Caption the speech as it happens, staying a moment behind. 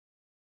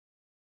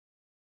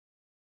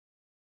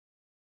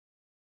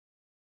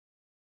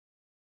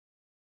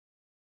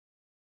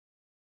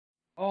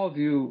All of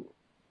you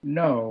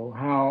know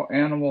how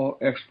animal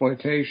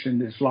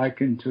exploitation is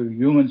likened to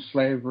human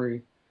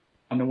slavery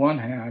on the one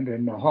hand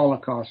and the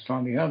Holocaust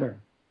on the other.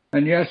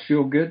 And yes,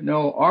 you'll get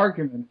no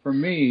argument from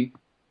me.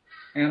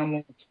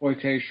 Animal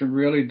exploitation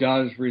really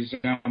does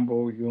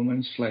resemble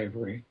human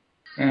slavery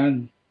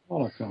and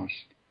Holocaust.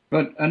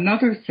 But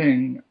another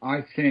thing I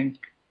think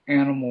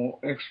animal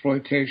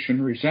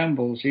exploitation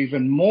resembles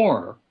even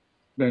more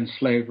than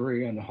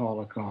slavery and the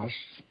Holocaust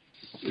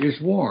is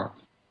war.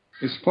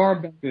 As far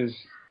back as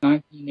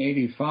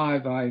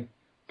 1985, I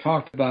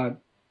talked about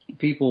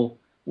people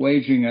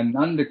waging an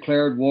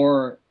undeclared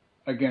war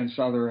against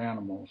other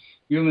animals,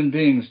 human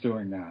beings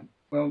doing that.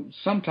 Well,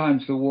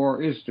 sometimes the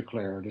war is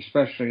declared,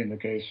 especially in the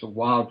case of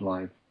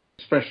wildlife,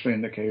 especially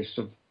in the case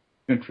of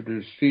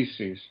introduced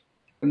species.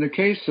 In the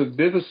case of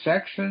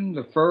vivisection,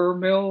 the fur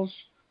mills,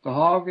 the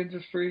hog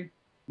industry,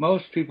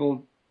 most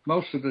people,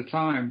 most of the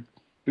time,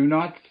 do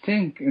not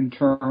think in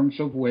terms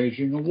of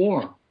waging a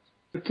war.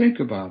 But think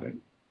about it.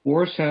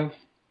 Wars have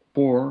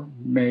four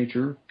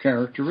major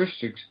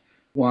characteristics.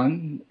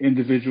 One,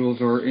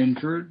 individuals are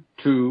injured.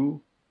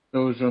 Two,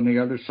 those on the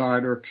other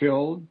side are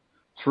killed.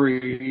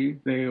 Three,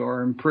 they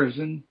are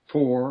imprisoned.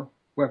 Four,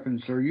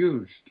 weapons are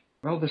used.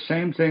 Well, the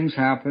same things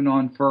happen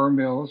on fur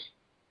mills,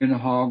 in the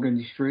hog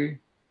industry,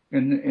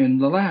 in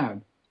the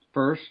lab.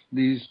 First,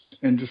 these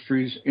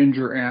industries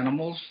injure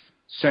animals.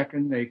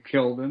 Second, they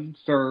kill them.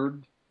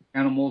 Third,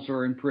 animals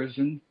are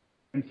imprisoned.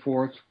 And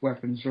fourth,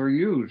 weapons are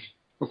used.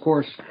 Of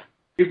course,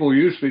 people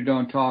usually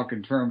don't talk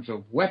in terms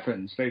of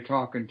weapons. They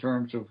talk in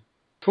terms of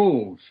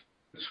tools.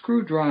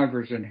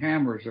 Screwdrivers and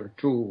hammers are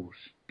tools.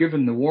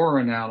 Given the war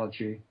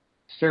analogy,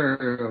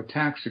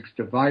 stereotaxic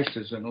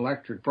devices and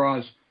electric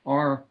bras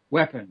are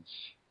weapons.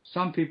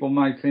 Some people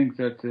might think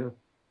that the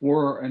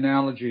war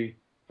analogy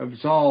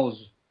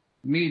absolves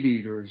meat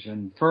eaters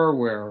and fur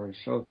wearers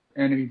of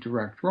any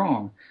direct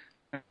wrong.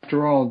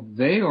 After all,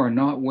 they are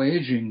not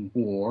waging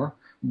war.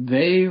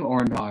 They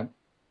are not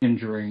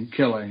injuring,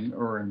 killing,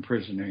 or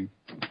imprisoning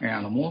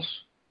animals.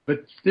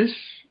 But this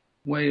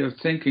way of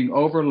thinking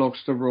overlooks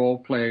the role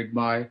played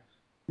by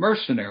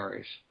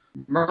mercenaries.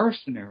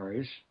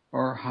 Mercenaries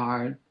are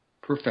hired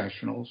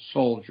professional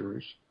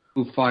soldiers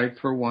who fight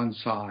for one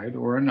side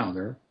or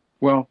another.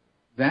 Well,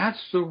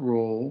 that's the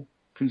role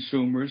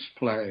consumers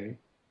play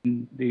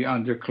in the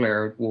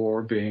undeclared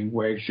war being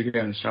waged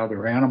against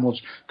other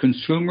animals.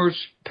 Consumers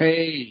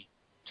pay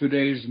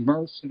today's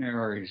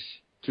mercenaries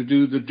to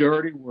do the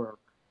dirty work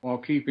while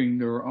keeping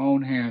their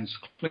own hands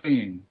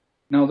clean.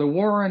 Now, the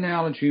war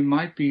analogy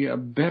might be a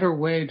better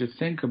way to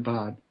think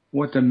about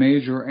what the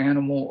major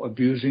animal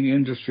abusing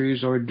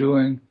industries are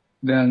doing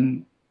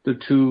than the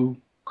two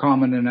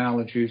common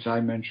analogies I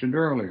mentioned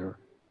earlier,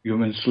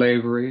 human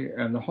slavery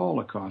and the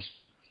Holocaust.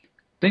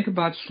 Think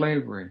about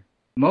slavery.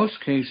 In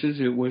most cases,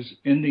 it was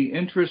in the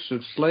interests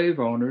of slave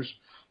owners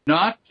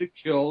not to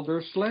kill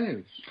their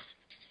slaves,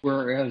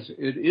 whereas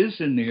it is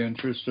in the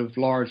interest of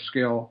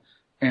large-scale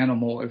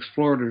animal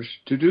exploiters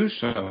to do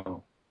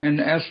so.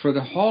 And as for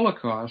the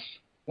Holocaust,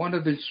 one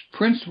of its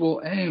principal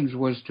aims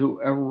was to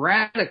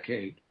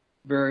eradicate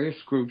various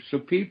groups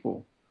of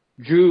people,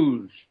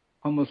 Jews,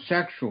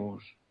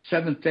 homosexuals,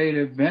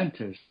 Seventh-day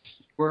Adventists,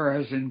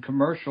 whereas in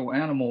commercial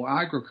animal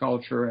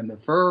agriculture and the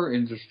fur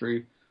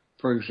industry,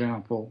 for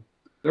example,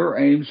 their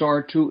aims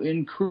are to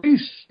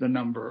increase the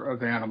number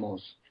of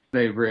animals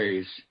they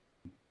raise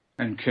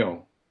and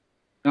kill.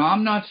 Now,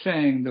 I'm not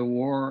saying the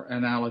war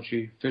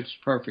analogy fits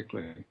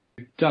perfectly.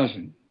 It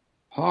doesn't.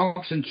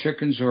 Hogs and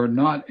chickens are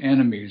not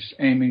enemies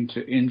aiming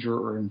to injure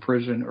or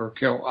imprison or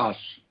kill us,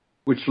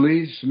 which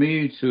leads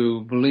me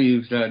to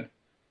believe that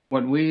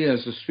what we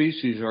as a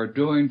species are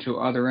doing to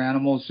other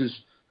animals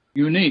is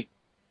unique,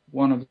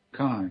 one of a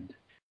kind.